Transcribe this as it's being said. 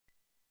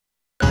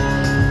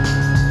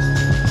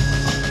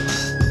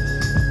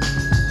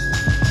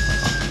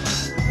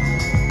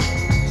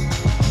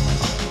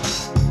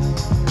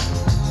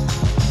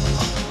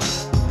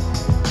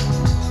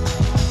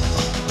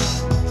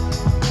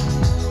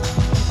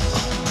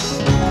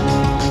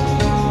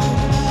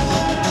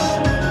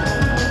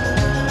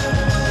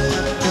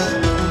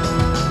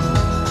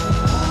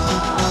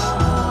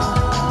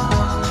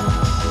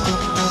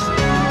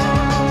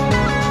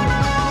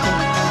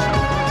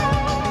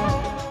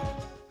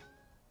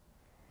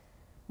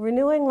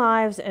Renewing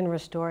lives and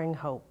restoring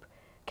hope.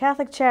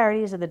 Catholic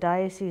Charities of the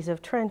Diocese of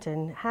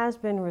Trenton has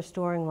been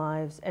restoring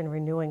lives and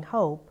renewing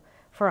hope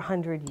for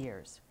 100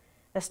 years.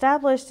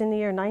 Established in the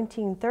year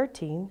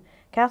 1913,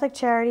 Catholic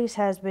Charities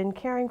has been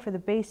caring for the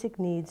basic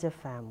needs of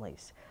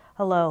families.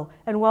 Hello,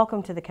 and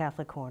welcome to the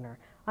Catholic Corner.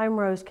 I'm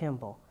Rose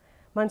Kimball.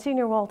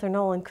 Monsignor Walter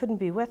Nolan couldn't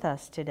be with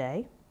us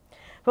today,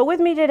 but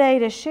with me today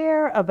to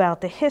share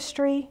about the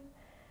history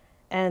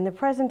and the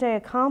present-day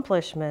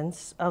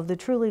accomplishments of the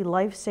truly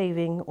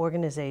life-saving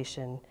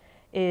organization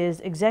is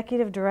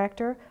Executive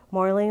Director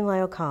Marlene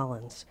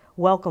Leo-Collins.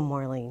 Welcome,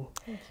 Marlene.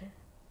 Thank you.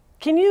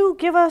 Can you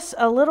give us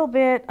a little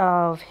bit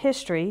of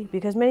history,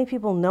 because many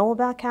people know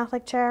about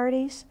Catholic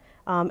Charities,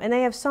 and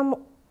they have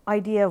some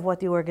idea of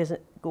what the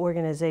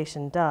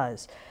organization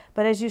does.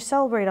 But as you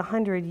celebrate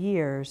 100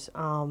 years,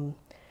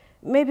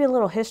 maybe a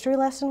little history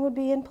lesson would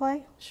be in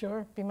play?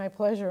 Sure, be my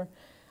pleasure.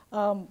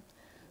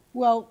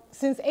 Well,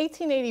 since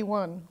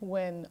 1881,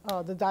 when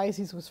the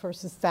diocese was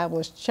first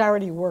established,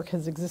 charity work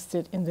has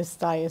existed in this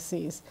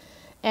diocese.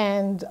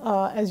 And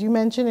as you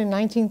mentioned, in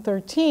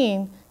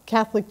 1913,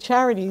 Catholic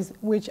Charities,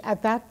 which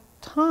at that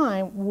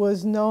time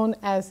was known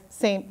as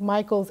St.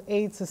 Michael's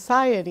Aid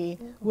Society,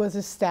 was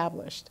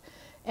established.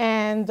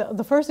 And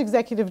the first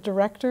executive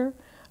director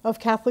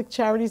of Catholic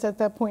Charities at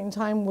that point in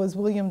time was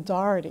William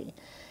Doherty.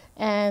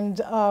 And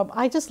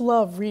I just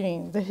love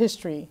reading the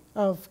history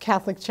of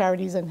Catholic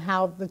Charities and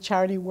how the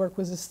charity work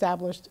was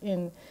established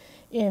in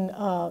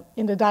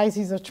the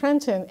Diocese of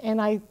Trenton.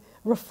 And I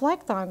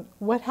reflect on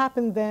what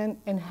happened then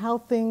and how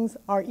things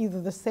are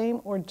either the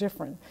same or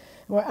different.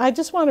 Well, I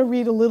just want to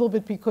read a little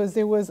bit because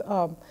there was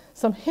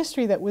some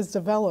history that was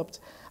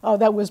developed,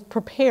 that was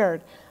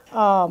prepared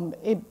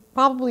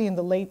probably in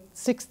the late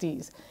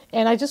 60s.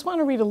 And I just want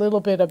to read a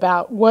little bit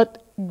about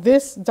what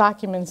this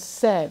document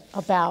said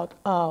about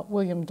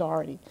William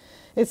Doherty.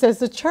 It says,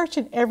 "The Church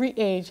in every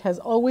age has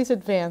always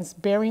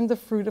advanced, bearing the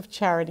fruit of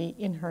charity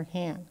in her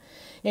hand.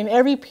 In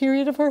every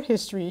period of her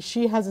history,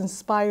 she has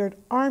inspired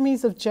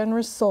armies of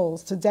generous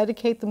souls to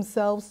dedicate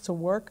themselves to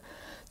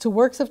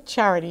works of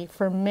charity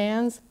for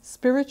man's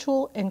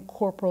spiritual and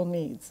corporal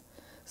needs.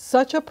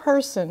 Such a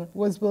person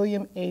was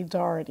William A.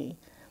 Doherty,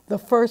 the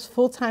first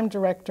full-time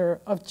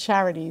director of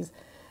charities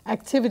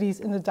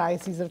activities in the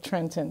Diocese of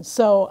Trenton."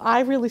 So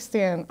I really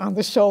stand on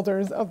the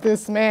shoulders of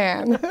this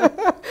man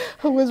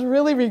who was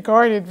really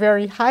regarded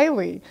very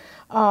highly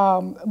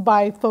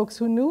by folks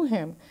who knew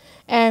him.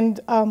 And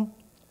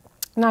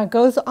now it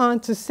goes on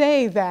to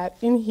say that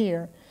in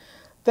here,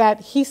 that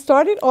he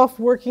started off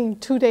working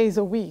 2 days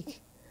a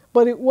week,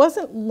 but it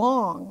wasn't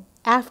long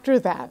after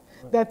that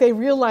that they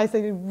realized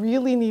that they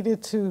really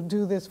needed to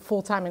do this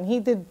full time. And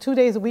he did 2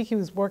 days a week. He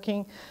was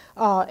working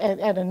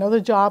at another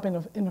job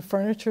in a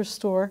furniture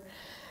store.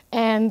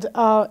 And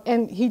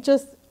he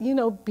just,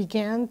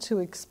 began to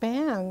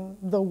expand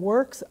the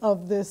works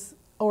of this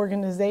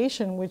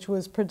organization, which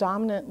was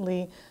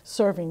predominantly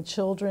serving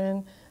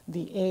children,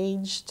 the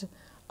aged,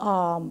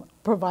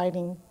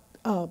 providing,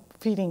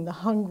 feeding the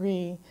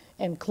hungry,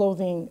 and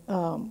clothing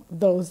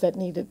those that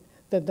needed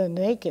the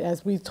naked,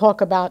 as we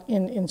talk about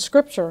in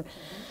Scripture.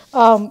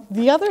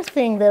 The other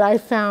thing that I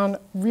found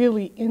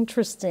really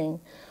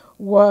interesting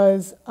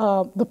was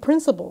the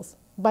principles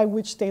by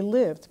which they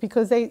lived,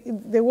 because St.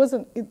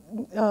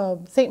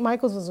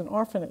 Michael's was an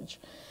orphanage,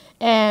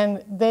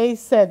 and they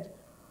said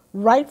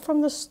right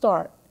from the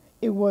start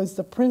it was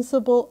the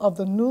principle of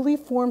the newly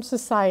formed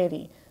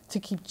society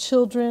to keep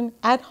children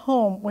at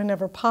home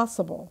whenever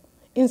possible.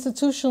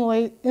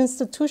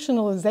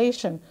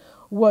 Institutionalization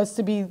was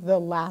to be the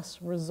last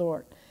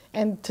resort.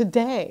 And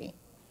today,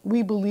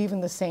 we believe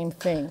in the same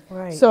thing.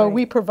 Right, so right.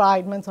 We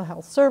provide mental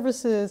health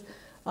services.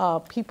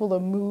 People are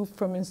moved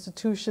from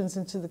institutions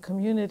into the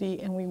community,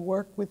 and we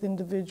work with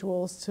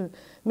individuals to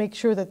make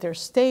sure that they're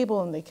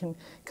stable and they can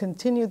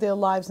continue their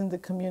lives in the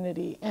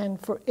community. And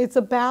it's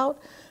about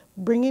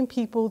bringing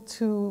people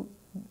to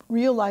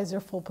realize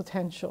their full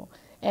potential.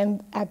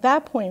 And at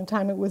that point in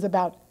time, it was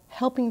about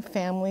helping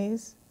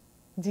families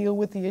deal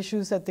with the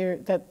issues that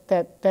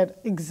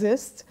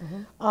exist.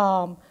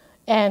 Mm-hmm.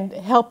 And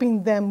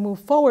helping them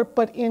move forward.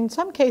 But in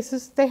some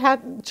cases,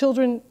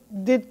 children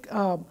did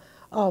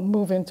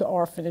move into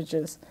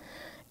orphanages.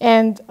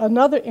 And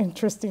another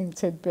interesting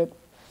tidbit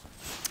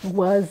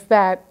was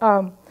that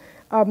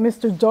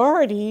Mr.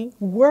 Doherty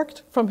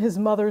worked from his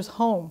mother's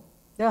home.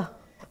 Yeah.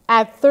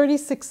 At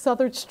 36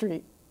 Southard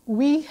Street.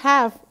 We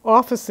have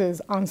offices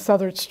on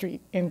Southard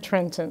Street in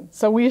Trenton.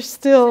 So we're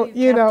still,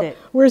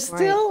 we're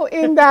still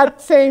in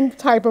that same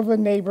type of a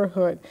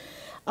neighborhood.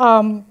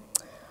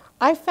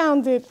 I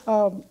found it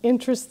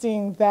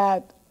interesting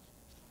that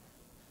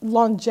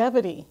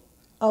longevity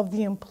of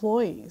the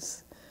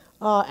employees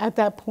at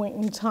that point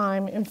in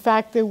time. In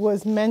fact, there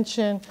was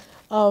mention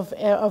of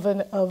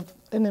an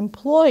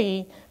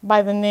employee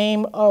by the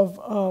name of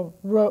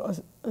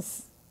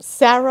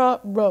Sarah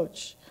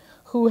Roach,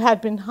 who had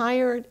been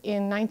hired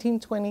in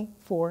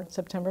 1924,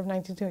 September of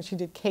 1920. She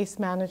did case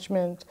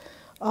management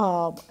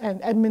and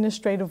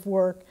administrative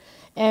work,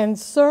 and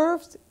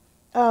served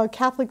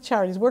Catholic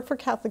Charities, worked for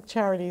Catholic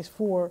Charities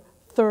for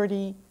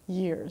 30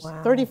 years,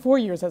 Wow. 34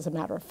 years as a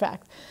matter of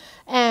fact.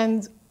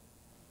 And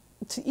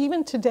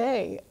even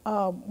today,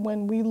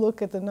 when we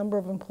look at the number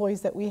of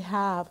employees that we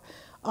have,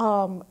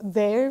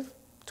 they're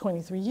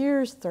 23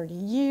 years, 30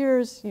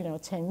 years,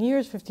 10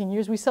 years, 15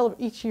 years.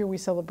 Each year we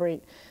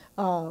celebrate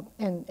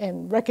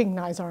and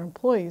recognize our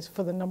employees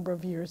for the number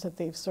of years that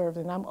they've served.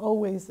 And I'm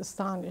always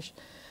astonished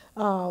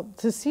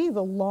to see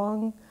the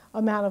long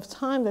amount of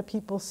time that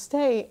people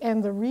stay.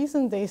 And the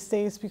reason they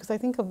stay is because I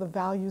think of the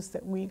values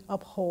that we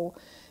uphold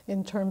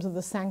in terms of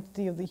the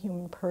sanctity of the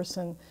human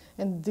person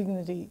and the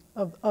dignity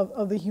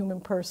of the human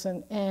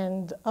person.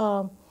 And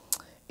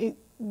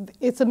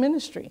it's a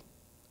ministry,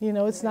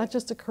 it's not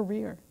just a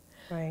career.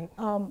 Right.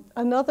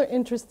 Another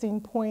interesting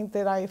point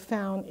that I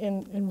found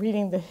in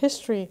reading the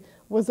history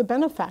was the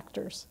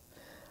benefactors.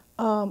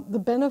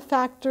 The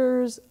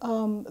benefactors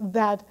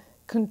that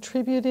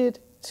contributed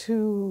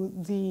to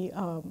the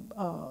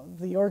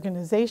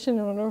organization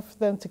in order for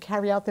them to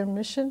carry out their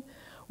mission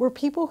were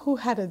people who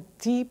had a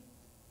deep,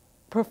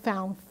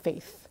 profound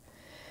faith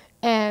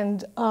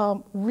and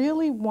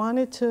really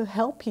wanted to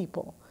help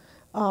people.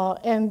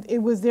 And it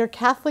was their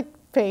Catholic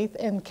faith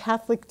and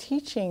Catholic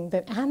teaching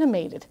that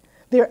animated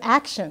their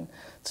action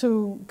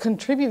to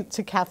contribute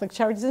to Catholic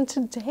Charities, and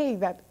today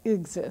that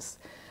exists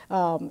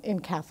in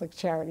Catholic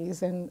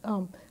Charities. And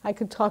I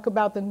could talk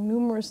about the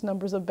numerous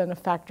numbers of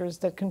benefactors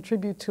that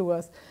contribute to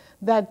us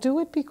that do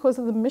it because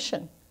of the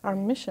mission, our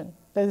mission,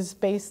 that is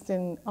based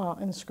in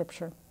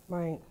Scripture.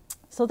 Right.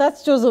 So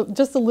that's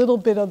just a little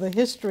bit of the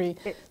history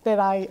that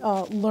I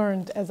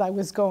learned as I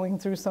was going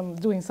through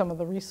doing some of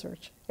the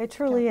research. It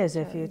truly is.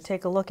 If you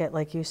take a look at,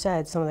 like you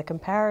said, some of the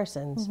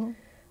comparisons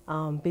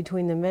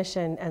between the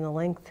mission and the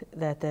length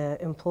that the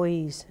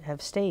employees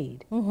have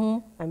stayed. I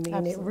mean,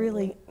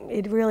 Absolutely.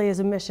 it really is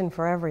a mission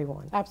for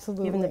everyone.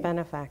 Absolutely. Even the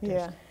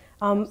benefactors.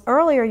 Yeah.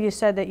 Earlier you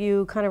said that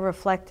you kind of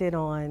reflected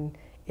on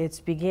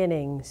its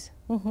beginnings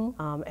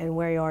and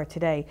where you are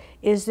today.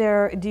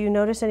 Do you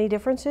notice any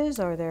differences?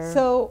 Are there?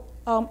 So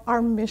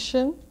our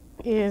mission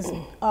is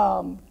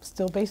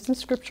still based in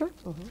Scripture,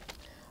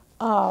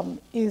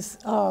 is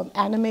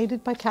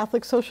animated by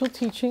Catholic social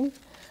teaching,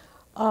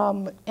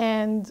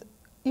 and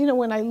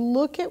when I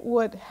look at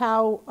what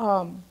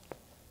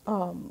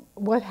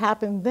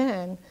happened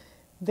then,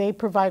 they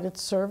provided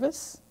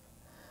service.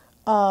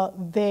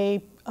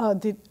 They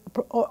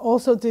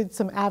also did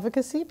some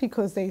advocacy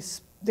because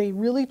they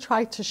really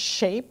tried to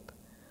shape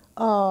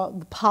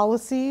the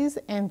policies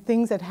and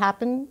things that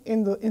happened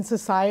in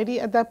society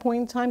at that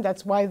point in time.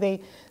 That's why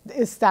they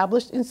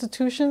established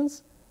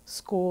institutions,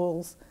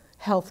 schools,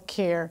 health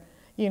care,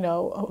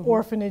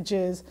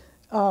 orphanages,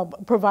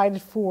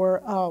 provided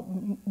for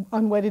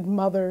unwedded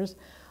mothers.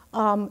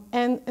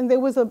 And there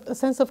was a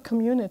sense of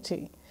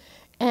community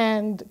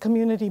and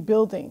community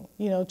building,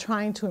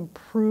 trying to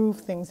improve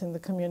things in the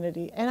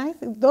community. And I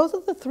think those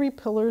are the three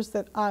pillars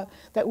that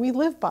we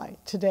live by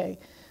today.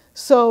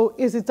 So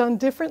is it done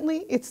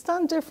differently? It's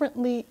done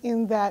differently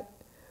in that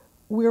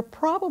we're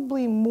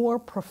probably more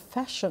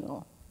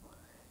professional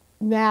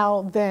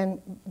now than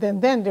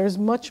then. There's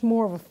much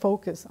more of a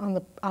focus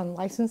on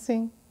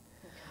licensing,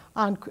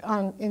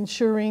 on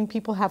ensuring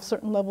people have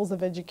certain levels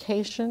of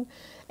education.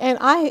 And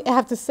I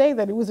have to say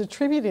that it was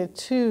attributed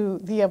to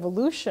the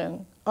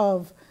evolution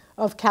of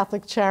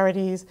Catholic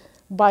Charities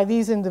by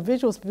these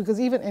individuals, because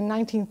even in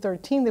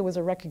 1913 there was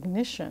a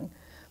recognition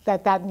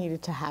that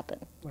needed to happen.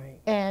 Right.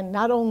 And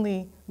not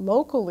only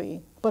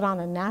locally, but on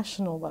a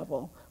national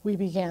level, we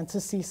began to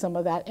see some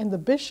of that. And the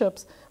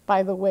bishops,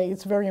 by the way,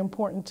 it's very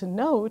important to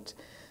note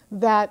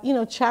that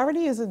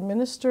charity is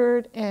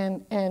administered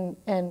and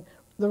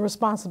the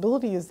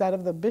responsibility is that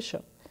of the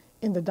bishop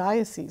in the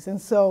diocese. And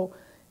so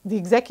the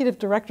executive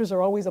directors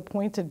are always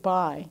appointed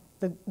by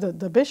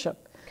the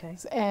bishop. Okay.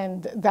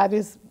 And that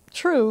is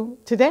true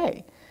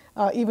today,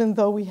 even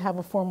though we have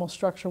a formal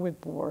structure with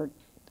board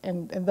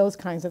and those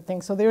kinds of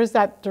things. So there is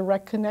that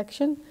direct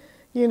connection,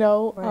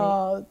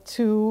 right,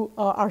 to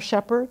our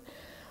shepherd.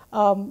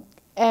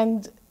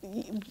 And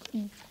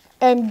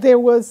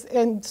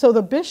so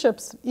the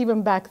bishops,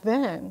 even back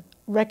then,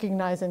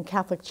 recognized, and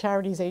Catholic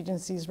Charities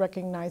agencies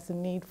recognized the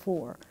need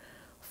for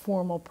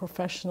formal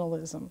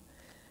professionalism,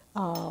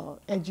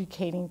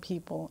 educating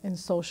people in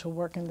social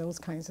work and those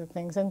kinds of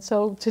things. And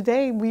so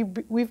today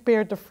we've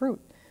bared the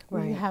fruit.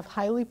 Right. We have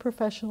highly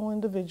professional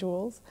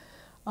individuals.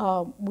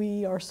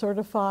 We are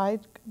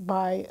certified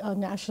by a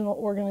national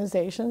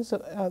organization,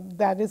 so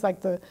that is like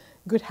the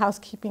Good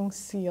Housekeeping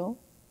seal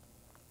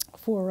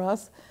for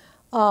us.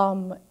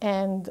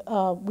 And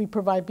we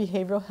provide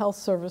behavioral health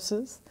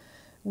services.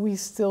 We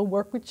still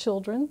work with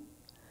children,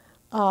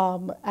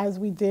 as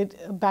we did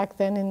back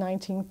then in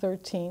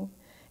 1913.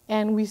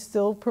 And we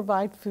still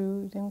provide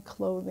food and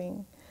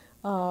clothing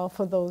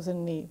for those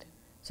in need.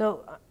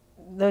 So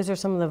those are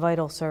some of the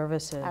vital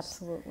services.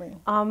 Absolutely.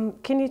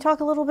 Can you talk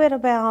a little bit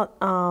about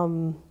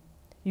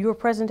your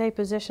present-day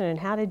position and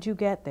how did you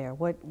get there?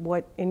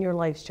 What in your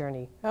life's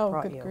journey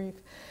brought you? Good grief.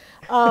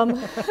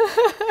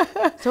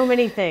 So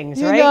many things,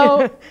 You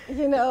right?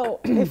 know,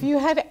 if you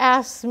had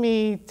asked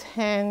me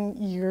 10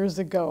 years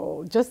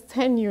ago, just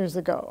 10 years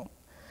ago,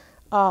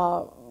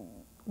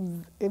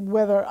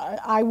 whether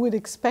I would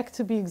expect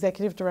to be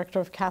executive director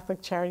of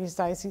Catholic Charities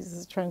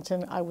Diocese of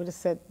Trenton, I would have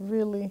said,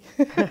 really?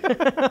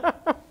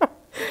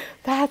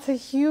 That's a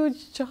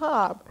huge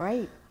job.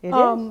 Right, it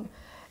is.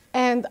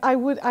 And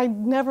I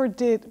never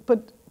did,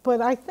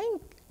 but I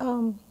think,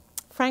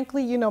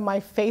 frankly, you know, my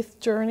faith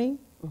journey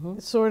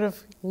sort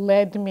of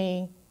led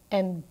me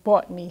and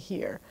brought me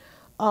here.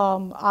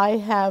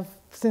 I have,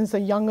 since a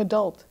young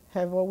adult,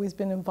 have always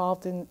been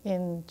involved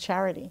in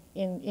charity,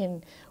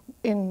 in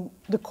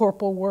the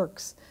corporal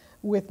works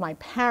with my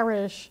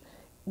parish.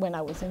 When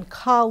I was in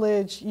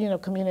college, you know,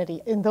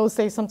 community. In those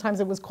days, sometimes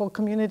it was called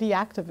community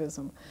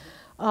activism.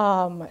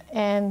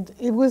 And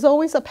it was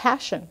always a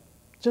passion,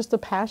 just a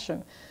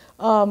passion.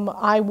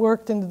 I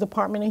worked in the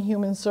Department of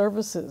Human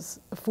Services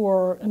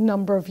for a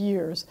number of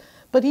years.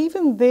 But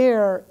even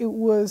there, it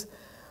was,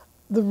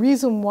 the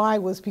reason why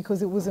was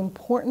because it was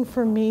important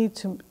for me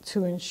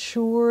to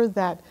ensure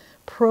that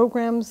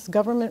programs,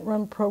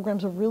 government-run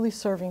programs, are really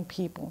serving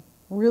people,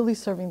 really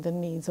serving the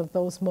needs of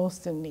those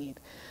most in need.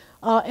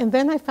 And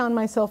then I found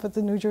myself at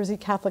the New Jersey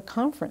Catholic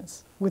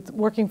Conference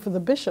working for the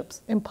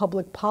bishops in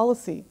public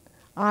policy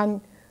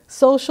on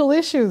social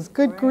issues.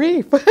 Good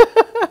grief.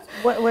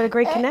 What a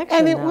great connection.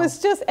 And it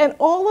was just, and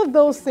all of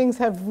those things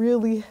have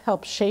really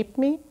helped shape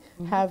me,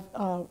 have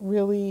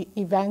really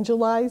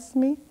evangelized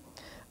me.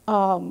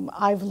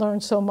 I've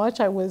learned so much.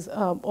 I was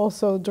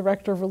also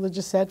director of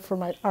religious ed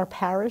for our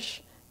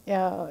parish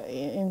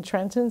in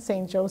Trenton,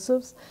 St.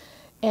 Joseph's.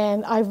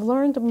 And I've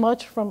learned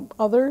much from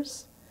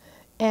others.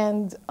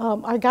 And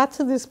I got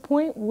to this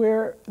point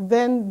where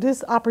then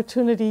this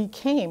opportunity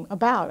came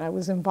about. I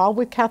was involved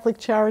with Catholic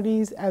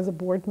Charities as a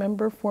board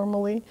member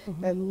formally.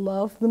 I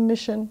love the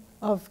mission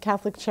of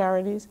Catholic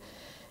Charities.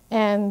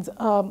 And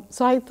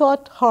so I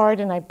thought hard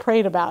and I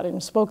prayed about it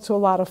and spoke to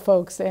a lot of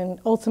folks and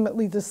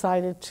ultimately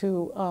decided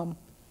to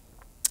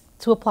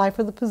apply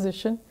for the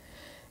position.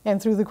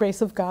 And through the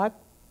grace of God,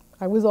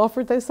 I was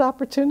offered this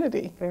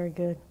opportunity. Very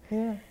good.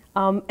 Yeah.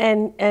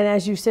 And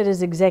as you said,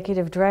 as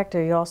executive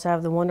director, you also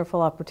have the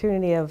wonderful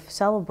opportunity of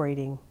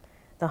celebrating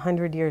the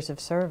 100 years of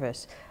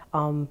service.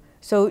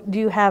 So do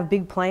you have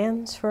big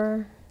plans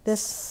for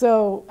this?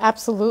 So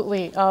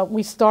absolutely.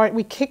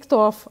 We kicked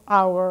off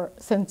our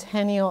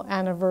centennial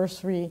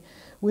anniversary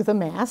with a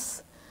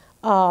Mass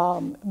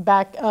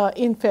back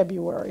in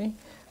February.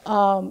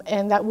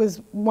 And that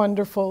was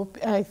wonderful.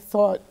 I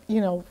thought, you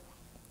know,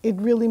 it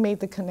really made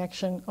the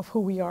connection of who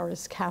we are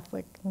as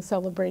Catholic and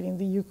celebrating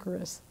the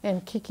Eucharist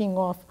and kicking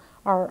off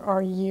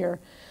our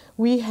year.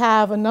 We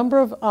have a number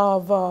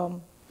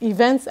of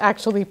events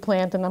actually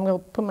planned, and I'm going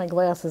to put my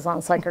glasses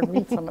on so I can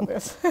read some of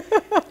this.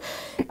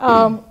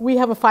 We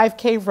have a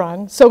 5K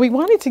run, so we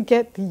wanted to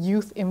get the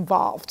youth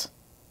involved.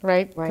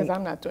 Right? Because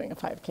I'm not doing a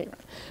 5K run.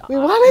 We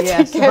wanted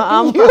to get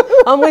the youth.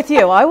 I'm with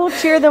you. I will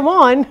cheer them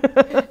on.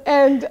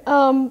 And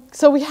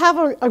so we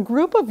have a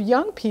group of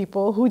young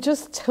people who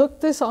just took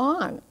this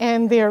on.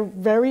 And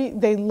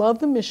they love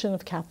the mission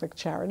of Catholic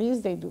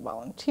Charities. They do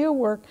volunteer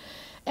work.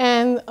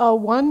 And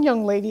one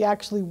young lady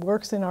actually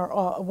works in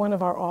one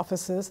of our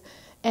offices.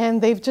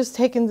 And they've just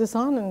taken this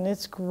on, and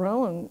it's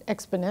grown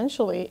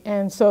exponentially.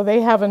 And so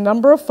they have a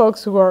number of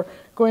folks who are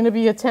going to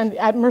be attending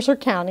at Mercer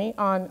County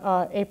on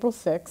April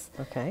 6th.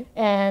 Okay.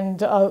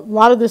 And a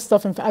lot of this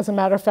stuff, as a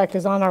matter of fact,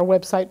 is on our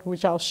website,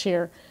 which I'll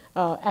share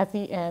at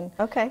the end.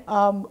 Okay.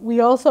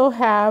 We also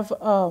have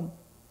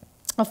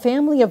a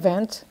family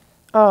event.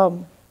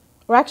 Or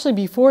actually,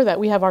 before that,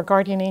 we have our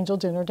Guardian Angel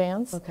Dinner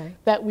Dance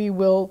that we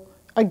will,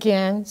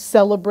 again,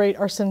 celebrate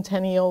our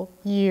centennial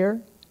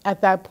year at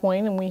that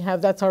point,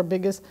 and that's our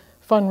biggest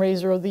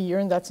fundraiser of the year,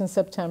 and that's in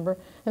September.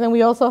 And then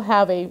we also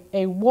have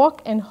a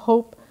Walk and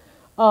Hope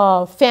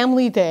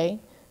Family Day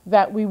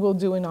that we will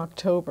do in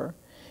October.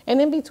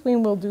 And in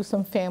between, we'll do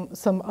some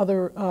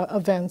other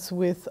events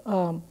with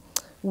our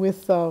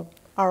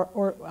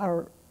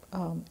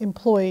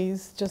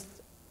employees, just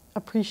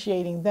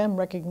appreciating them,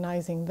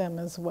 recognizing them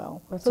as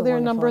well. So there are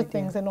a number of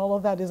things, and all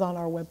of that is on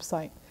our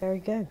website. Very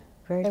good.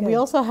 Very good. And we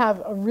also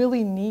have a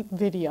really neat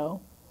video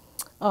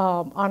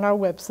on our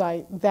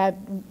website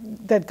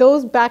that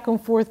goes back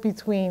and forth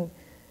between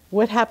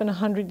what happened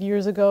 100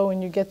 years ago,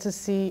 and you get to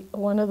see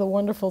one of the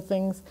wonderful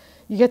things,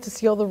 you get to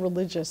see all the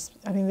religious.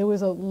 I mean, there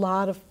was a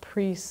lot of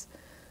priests,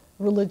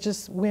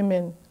 religious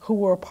women who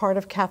were a part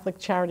of Catholic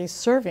Charities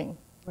serving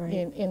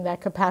in that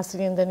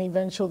capacity, and then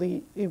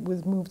eventually it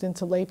was moved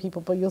into lay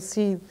people. But you'll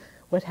see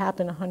what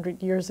happened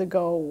 100 years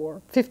ago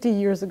or 50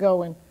 years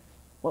ago and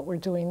what we're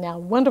doing now.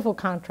 Wonderful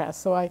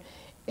contrast. So I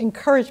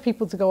encourage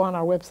people to go on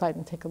our website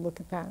and take a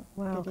look at that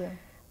video.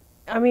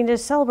 I mean, to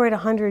celebrate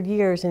 100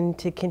 years and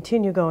to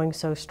continue going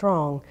so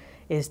strong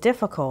is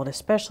difficult,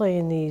 especially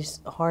in these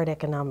hard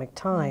economic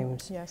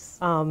times. Yes.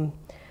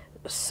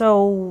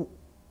 So,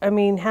 I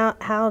mean,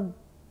 how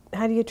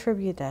How do you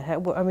attribute that?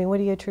 I mean, what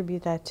do you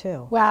attribute that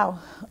to? Wow.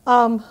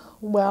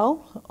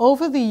 Well,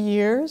 over the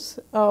years,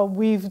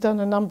 we've done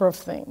a number of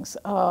things.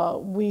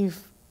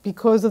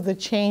 Because of the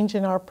change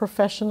in our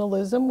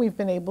professionalism, we've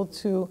been able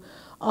to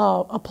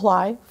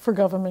apply for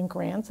government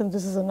grants, and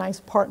this is a nice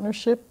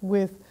partnership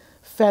with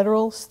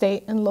federal,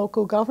 state, and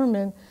local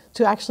government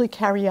to actually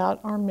carry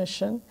out our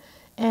mission.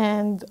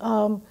 And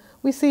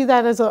we see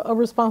that as a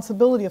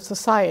responsibility of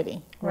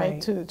society, right?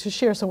 To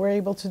share, so we're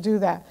able to do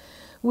that.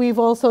 We've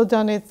also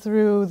done it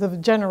through the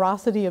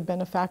generosity of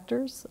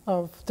benefactors,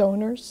 of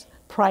donors,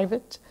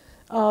 private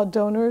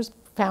donors,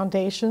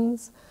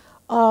 foundations.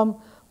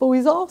 But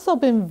we've also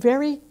been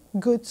very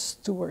good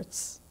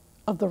stewards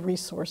of the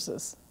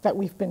resources that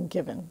we've been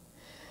given.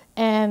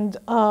 And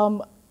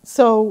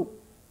so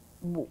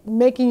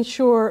making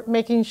sure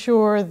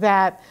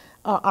that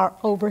our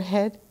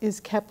overhead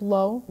is kept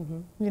low,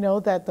 you know,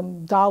 that the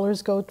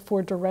dollars go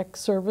for direct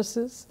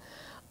services.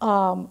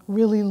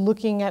 Really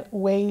looking at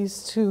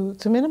ways to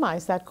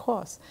minimize that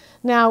cost.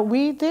 Now,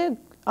 we did,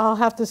 I'll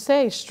have to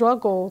say,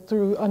 struggle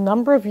through a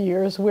number of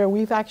years where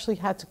we've actually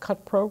had to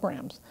cut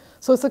programs.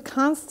 So it's a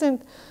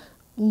constant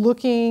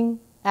looking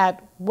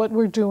at what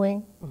we're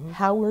doing,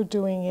 how we're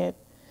doing it.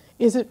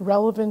 Is it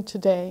relevant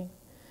today?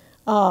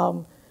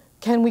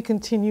 Can we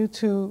continue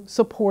to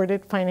support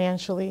it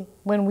financially?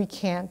 When we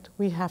can't,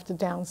 we have to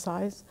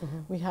downsize.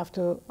 We have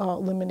to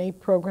eliminate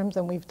programs,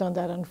 and we've done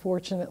that,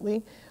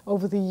 unfortunately,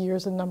 over the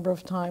years a number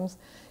of times.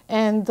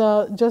 And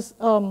just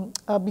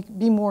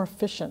be more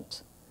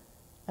efficient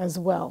as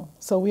well.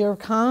 So we are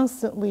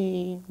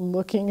constantly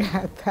looking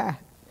at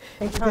that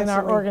in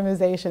our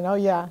organization. Oh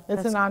yeah,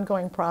 it's an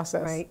ongoing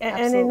process. Right,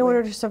 and in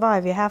order to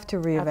survive, you have to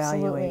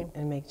reevaluate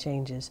and make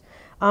changes.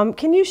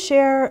 Can you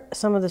share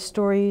some of the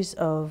stories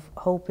of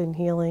hope and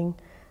healing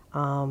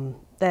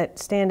that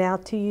stand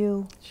out to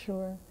you?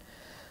 Sure.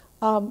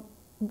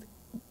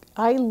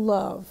 I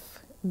love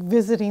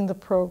visiting the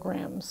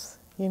programs.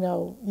 You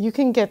know,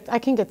 I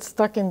can get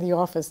stuck in the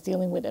office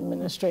dealing with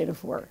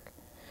administrative work.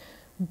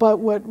 But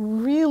what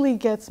really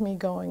gets me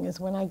going is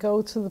when I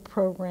go to the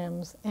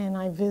programs and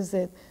I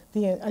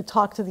I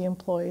talk to the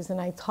employees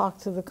and I talk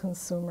to the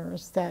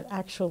consumers that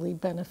actually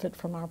benefit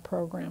from our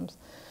programs.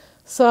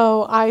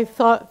 So I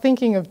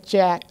thinking of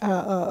Jay,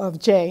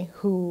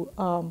 who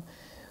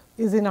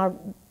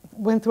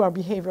went through our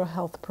behavioral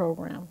health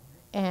program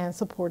and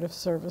supportive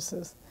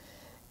services.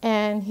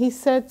 And he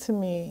said to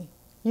me,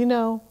 you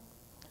know,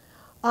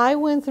 I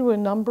went through a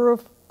number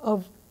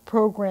of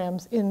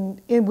programs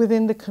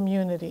within the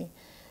community,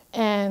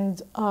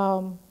 and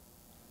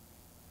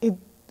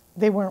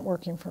they weren't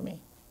working for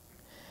me.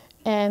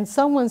 And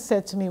someone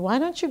said to me, why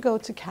don't you go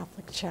to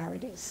Catholic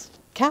Charities?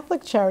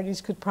 Catholic Charities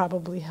could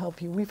probably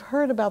help you. We've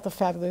heard about the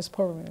fabulous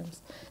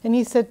programs. And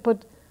he said,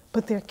 but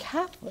they're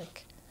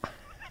Catholic,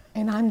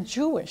 and I'm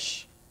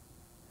Jewish.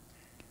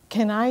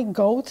 Can I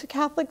go to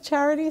Catholic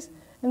Charities?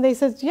 And they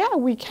said, yeah,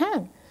 we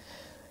can.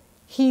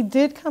 He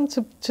did come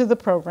to the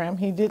program.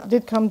 He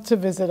did come to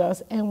visit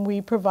us, and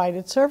we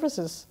provided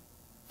services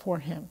for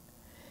him.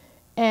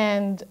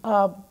 And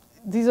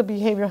these are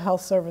behavioral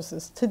health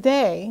services.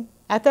 Today,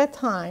 at that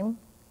time,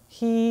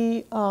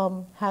 he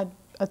had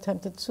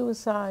attempted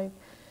suicide.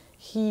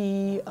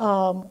 He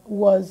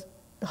was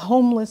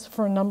homeless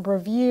for a number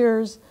of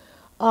years.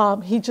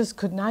 He just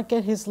could not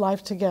get his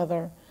life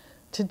together.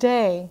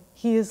 Today,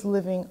 he is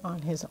living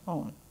on his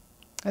own.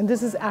 And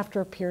this is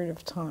after a period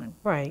of time.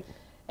 Right.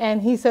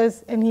 And he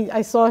says,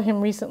 I saw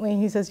him recently,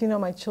 and he says, you know,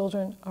 my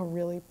children are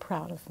really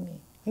proud of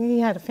me. And he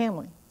had a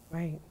family.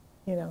 Right.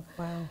 You know.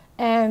 Wow.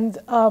 And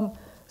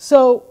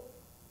so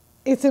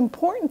it's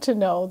important to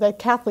know that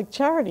Catholic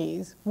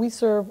Charities, we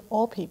serve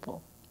all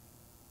people.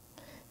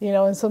 You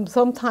know, and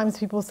sometimes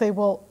people say,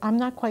 well, I'm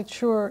not quite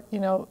sure, you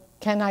know,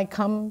 can I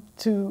come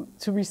to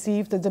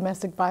receive the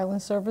domestic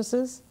violence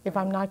services if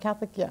I'm not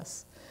Catholic?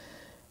 Yes.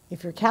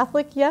 If you're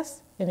Catholic,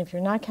 yes. And if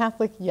you're not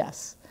Catholic,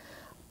 yes.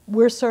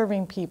 We're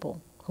serving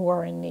people who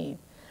are in need.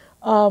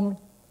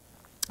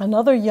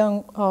 Another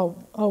young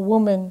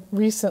woman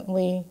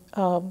recently,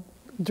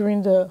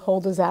 during the whole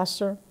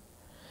disaster,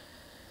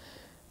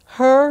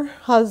 her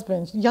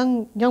husband,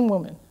 young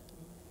woman,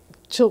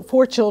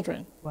 4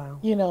 children, wow,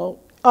 you know,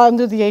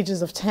 under the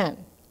ages of 10.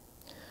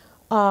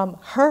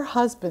 Her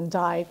husband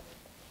died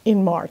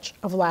in March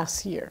of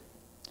last year,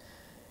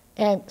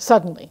 and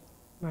suddenly,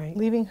 right,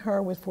 leaving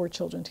her with 4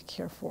 children to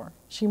care for.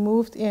 She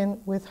moved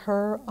in with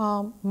her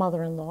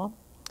mother-in-law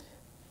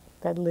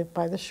that lived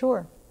by the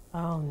shore.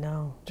 Oh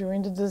no.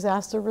 During the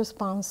disaster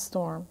response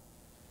storm,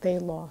 they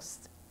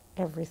lost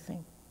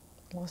everything.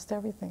 Lost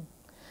everything.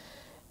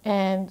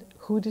 And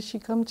who did she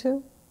come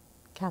to?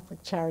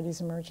 Catholic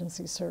Charities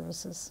Emergency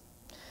Services.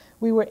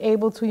 We were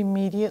able to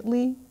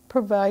immediately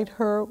provide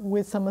her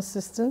with some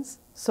assistance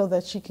so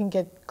that she can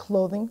get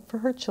clothing for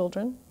her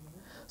children,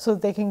 so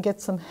that they can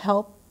get some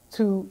help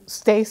to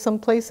stay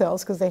someplace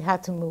else because they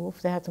had to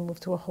move. They had to move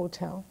to a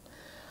hotel.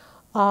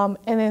 And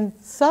then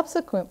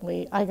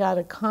subsequently, I got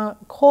a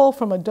call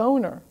from a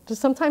donor.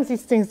 Just sometimes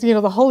these things, you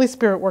know, the Holy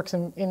Spirit works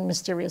in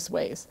mysterious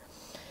ways.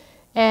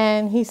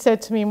 And he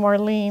said to me,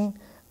 Marlene,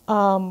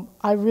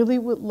 I really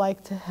would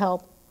like to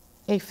help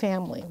a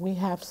family. We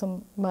have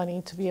some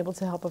money to be able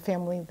to help a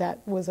family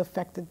that was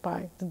affected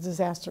by the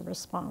disaster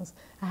response.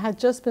 I had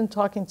just been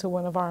talking to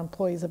one of our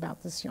employees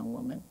about this young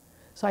woman.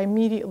 So I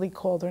immediately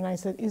called her and I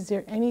said, is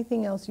there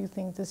anything else you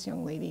think this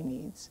young lady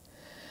needs?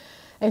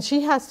 And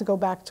she has to go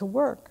back to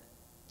work.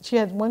 She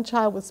had one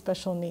child with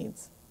special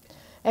needs.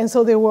 And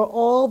so there were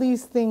all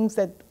these things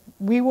that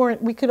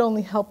we could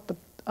only help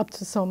up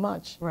to so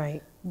much.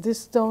 Right.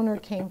 This donor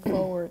came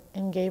forward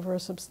and gave her a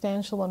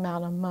substantial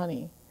amount of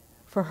money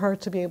for her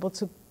to be able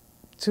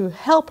to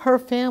help her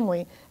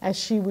family as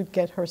she would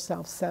get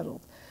herself settled.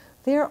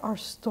 There are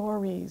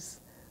stories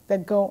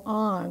that go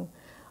on.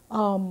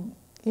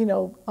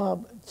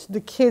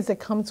 The kids that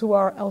come to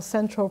our El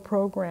Centro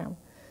program,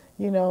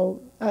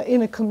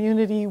 in a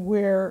community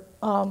where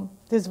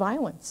there's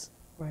violence.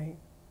 Right.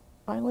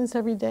 Violence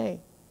every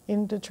day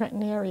in the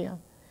Trenton area.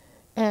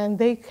 And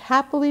they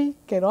happily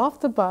get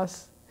off the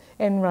bus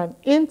and run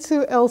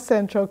into El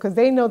Centro because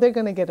they know they're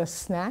going to get a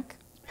snack,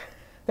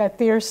 that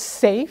they're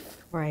safe,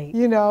 right.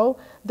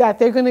 That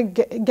they're going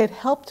to get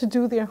help to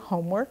do their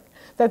homework,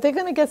 that they're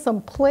going to get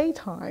some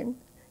playtime,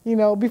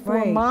 before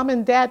right. mom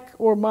and dad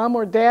or mom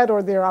or dad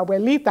or their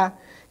abuelita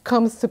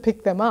comes to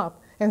pick them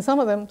up. And some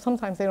of them,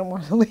 sometimes they don't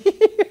want to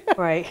leave.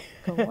 Right.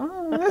 Go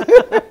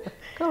on.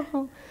 Go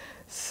home.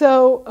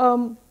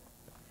 So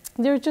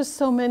there are just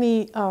so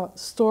many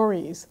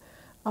stories.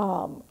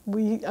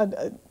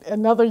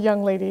 Another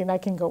young lady, and I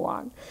can go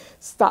on,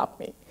 stop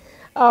me.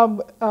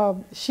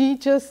 She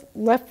just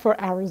left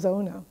for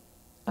Arizona.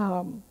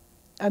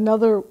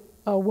 Another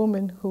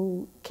woman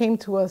who came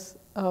to us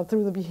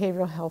through the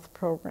behavioral health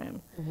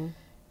program, mm-hmm.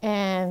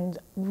 and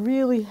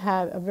really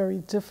had a very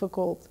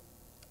difficult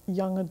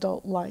young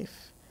adult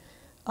life,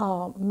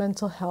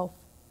 mental health,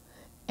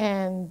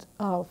 and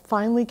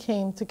finally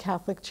came to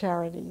Catholic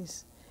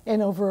Charities,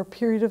 and over a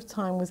period of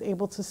time was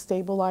able to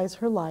stabilize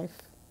her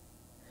life.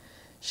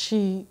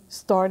 She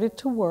started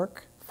to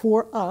work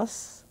for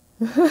us.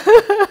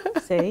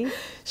 See?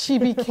 She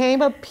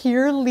became a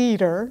peer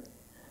leader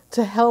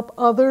to help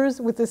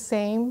others with the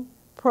same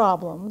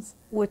problems.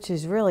 Which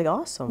is really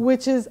awesome.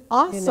 Which is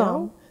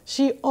awesome.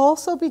 She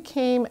also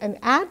became an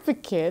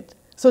advocate.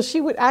 So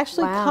she would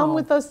actually come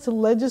with us to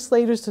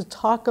legislators to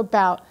talk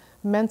about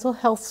mental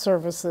health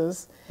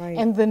services, right.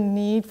 and the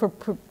need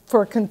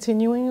for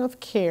continuing of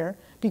care,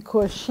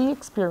 because she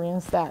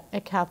experienced that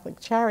at Catholic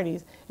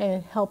Charities, and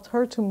it helped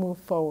her to move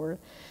forward.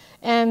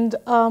 And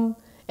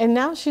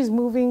now she's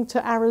moving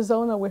to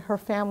Arizona with her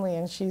family,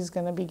 and she's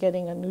going to be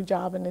getting a new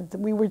job. And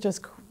we were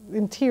just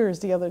in tears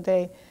the other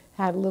day,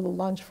 had a little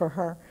lunch for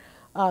her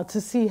to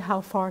see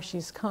how far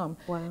she's come.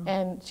 Wow.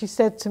 And she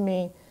said to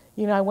me,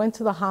 I went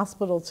to the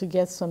hospital to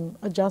get some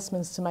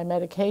adjustments to my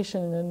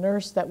medication, and the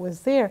nurse that was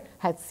there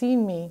had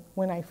seen me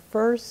when I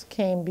first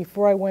came,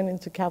 before I went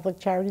into Catholic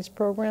Charities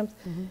programs,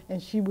 mm-hmm.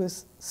 and she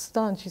was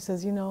stunned. She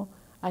says,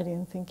 I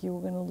didn't think you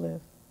were going to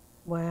live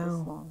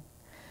this long.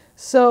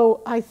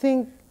 So I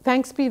think,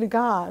 thanks be to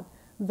God,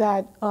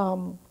 that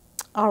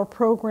our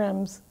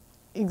programs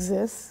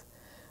exist,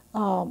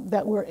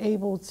 that we're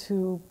able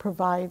to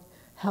provide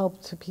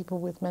help to people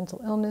with mental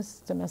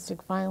illness,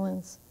 domestic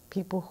violence,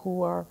 people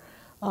who are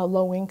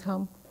low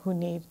income, who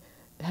need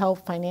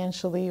help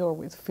financially or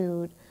with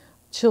food,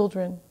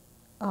 children,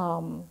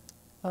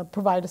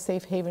 provide a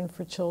safe haven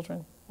for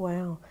children.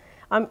 Wow.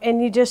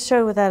 And you just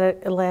showed with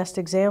that last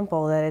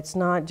example that it's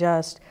not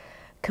just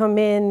come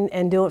in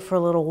and do it for a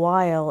little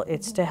while,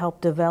 it's mm-hmm. to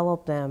help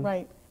develop them,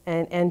 right.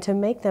 and to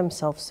make them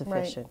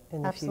self-sufficient, right.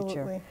 in the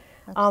future.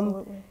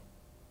 Absolutely.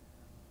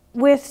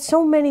 With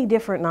so many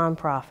different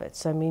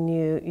nonprofits, I mean,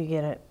 you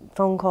get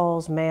phone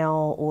calls,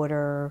 mail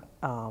order,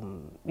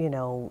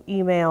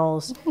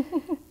 emails.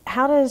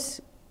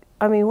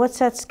 What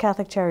sets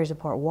Catholic Charities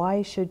apart?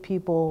 Why should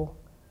people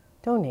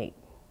donate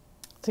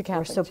to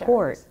Catholic or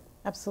support? Charities?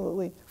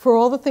 Absolutely. For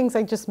all the things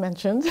I just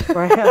mentioned.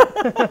 Right.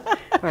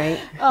 Right.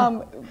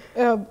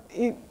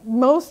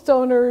 Most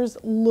donors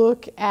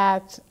look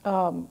at,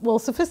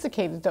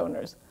 sophisticated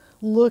donors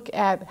look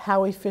at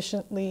how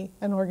efficiently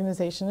an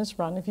organization is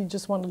run, if you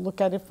just want to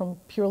look at it from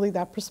purely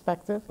that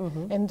perspective,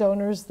 mm-hmm. and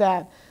donors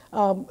that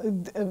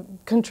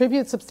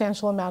contribute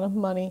substantial amount of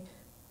money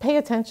pay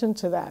attention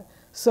to that.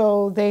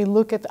 So they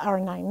look at our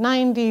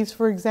 990s,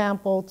 for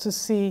example, to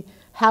see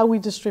how we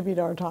distribute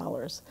our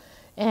dollars.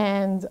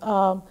 And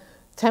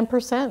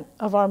 10%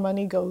 of our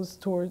money goes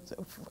towards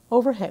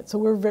overhead. So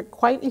we're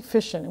quite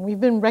efficient, and we've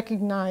been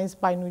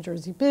recognized by New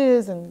Jersey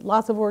Biz and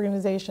lots of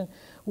organizations.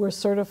 We're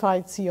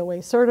certified,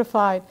 COA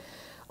certified.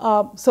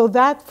 So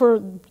that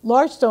for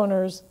large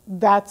donors,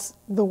 that's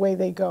the way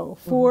they go.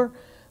 For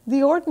mm-hmm.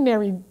 the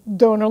ordinary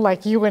donor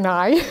like you and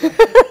I,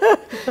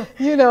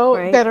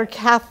 right. that are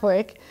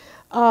Catholic,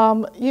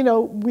 we're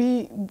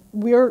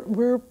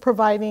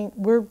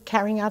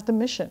carrying out the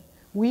mission.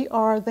 We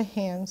are the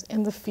hands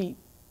and the feet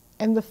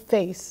and the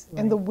face, right.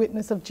 and the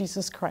witness of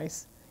Jesus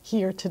Christ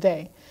here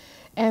today.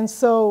 And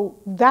so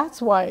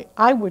that's why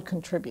I would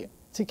contribute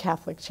to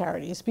Catholic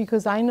Charities,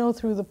 because I know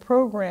through the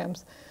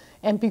programs,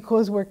 And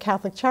because we're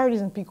Catholic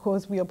Charities and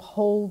because we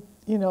uphold,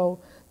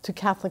 to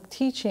Catholic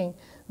teaching,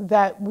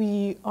 that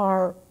we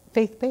are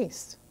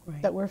faith-based,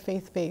 Right. that we're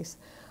faith-based.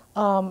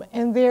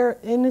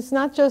 And it's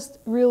not just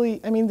really,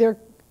 there are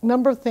a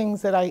number of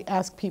things that I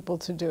ask people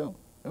to do,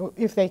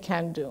 if they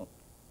can do.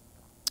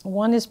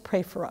 One is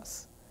pray for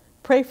us.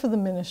 Pray for the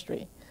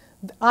ministry.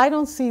 I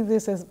don't see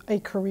this as a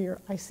career.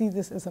 I see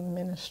this as a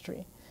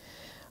ministry.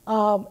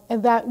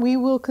 And that we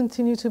will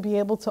continue to be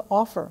able to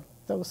offer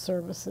those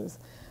services.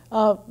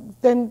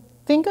 Then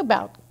think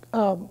about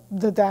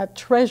that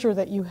treasure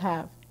that you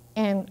have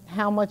and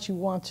how much you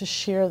want to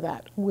share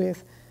that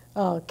with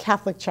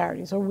Catholic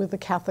Charities or with a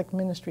Catholic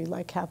ministry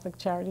like Catholic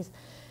Charities.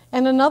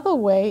 And another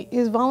way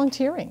is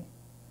volunteering.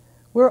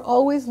 We're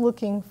always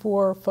looking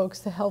for folks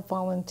to help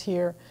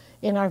volunteer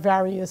in our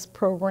various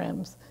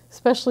programs,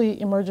 especially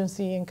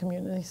emergency and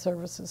community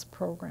services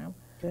program.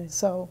 Good.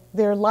 So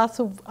there are lots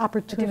of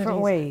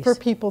opportunities for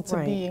people to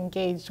Right. be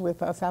engaged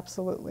with us,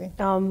 absolutely.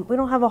 We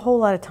don't have a whole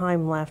lot of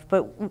time left,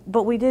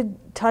 but we did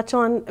touch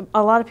on,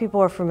 a lot of people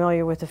are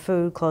familiar with the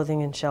food,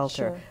 clothing, and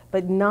shelter, Sure.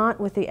 but not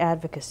with the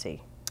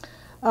advocacy.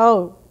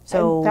 Oh,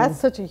 So- and that's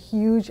such a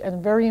huge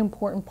and very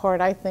important part,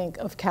 I think,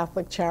 of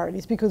Catholic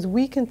Charities, because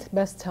we can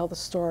best tell the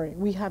story.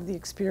 We have the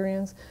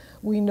experience.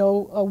 We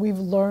know, we've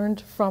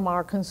learned from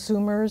our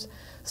consumers.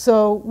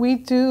 So we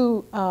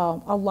do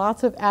a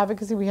lots of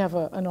advocacy. We have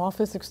an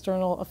office,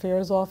 external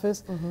affairs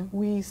office.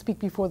 We speak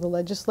before the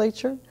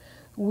legislature.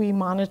 We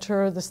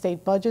monitor the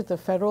state budget, the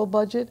federal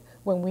budget.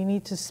 When we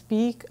need to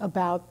speak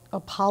about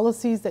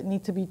policies that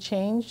need to be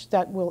changed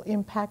that will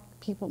impact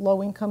people,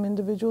 low-income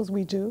individuals,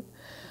 we do.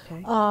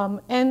 Okay.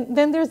 And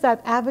then there's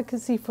that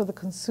advocacy for the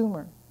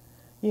consumer,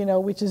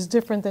 which is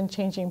different than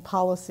changing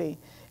policy.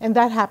 And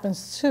that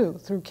happens too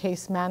through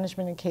case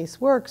management and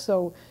casework.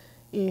 So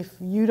if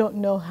you don't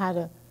know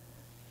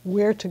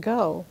where to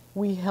go,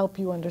 we help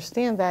you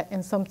understand that,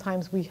 and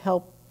sometimes we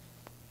help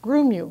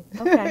groom you,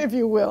 Okay. if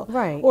you will,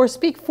 Right. or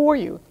speak for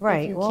you,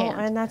 Right. if you Well, can't.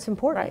 and that's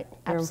important. Right,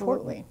 They're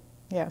absolutely, important.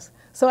 yes.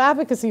 So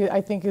advocacy, I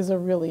think, is a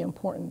really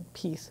important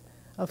piece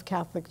of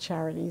Catholic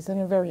Charities, and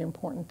a very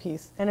important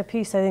piece. And a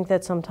piece I think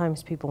that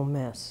sometimes people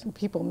miss.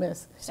 People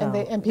miss, So, and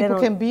they people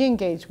don't- can be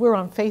engaged. We're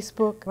on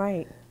Facebook.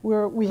 Right.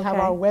 We have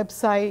Okay. our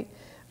website.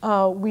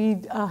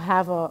 We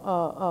have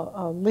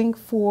a link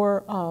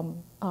for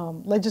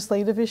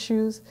legislative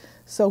issues.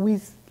 So we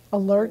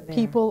alert There.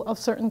 people of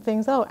certain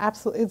things. Oh,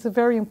 absolutely. It's a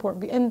very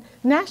important. And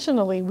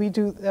nationally, we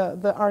do,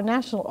 our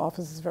national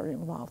office is very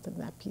involved in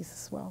that piece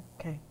as well.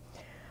 Okay.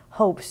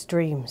 Hopes,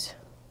 dreams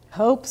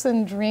Hopes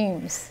and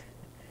dreams.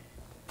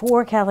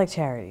 for Catholic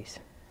Charities.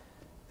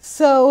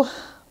 So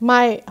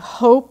my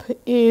hope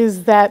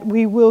is that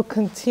we will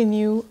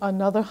continue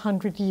another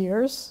 100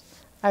 years.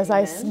 As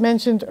I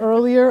mentioned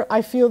earlier,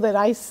 I feel that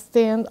I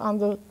stand on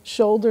the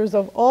shoulders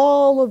of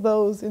all of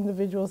those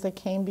individuals that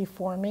came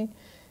before me,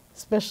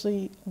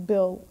 especially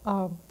Bill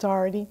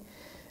Doherty,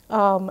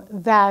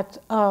 that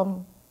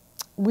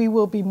we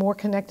will be more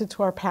connected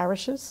to our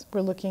parishes. We're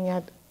looking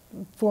at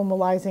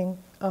formalizing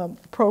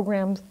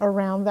programs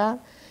around that,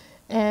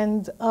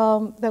 and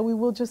that we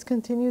will just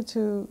continue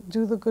to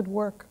do the good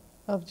work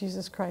of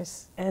Jesus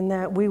Christ. And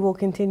that we will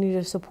continue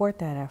to support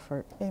that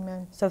effort.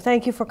 Amen. So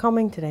thank you for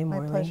coming today, My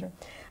Maureen. pleasure.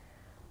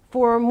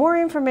 For more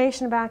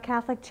information about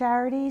Catholic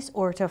Charities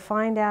or to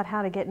find out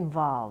how to get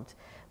involved,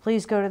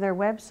 please go to their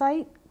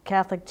website,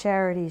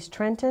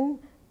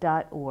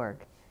 catholiccharities.trenton.org.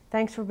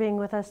 Thanks for being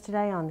with us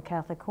today on the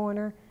Catholic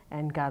Corner,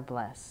 and God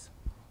bless.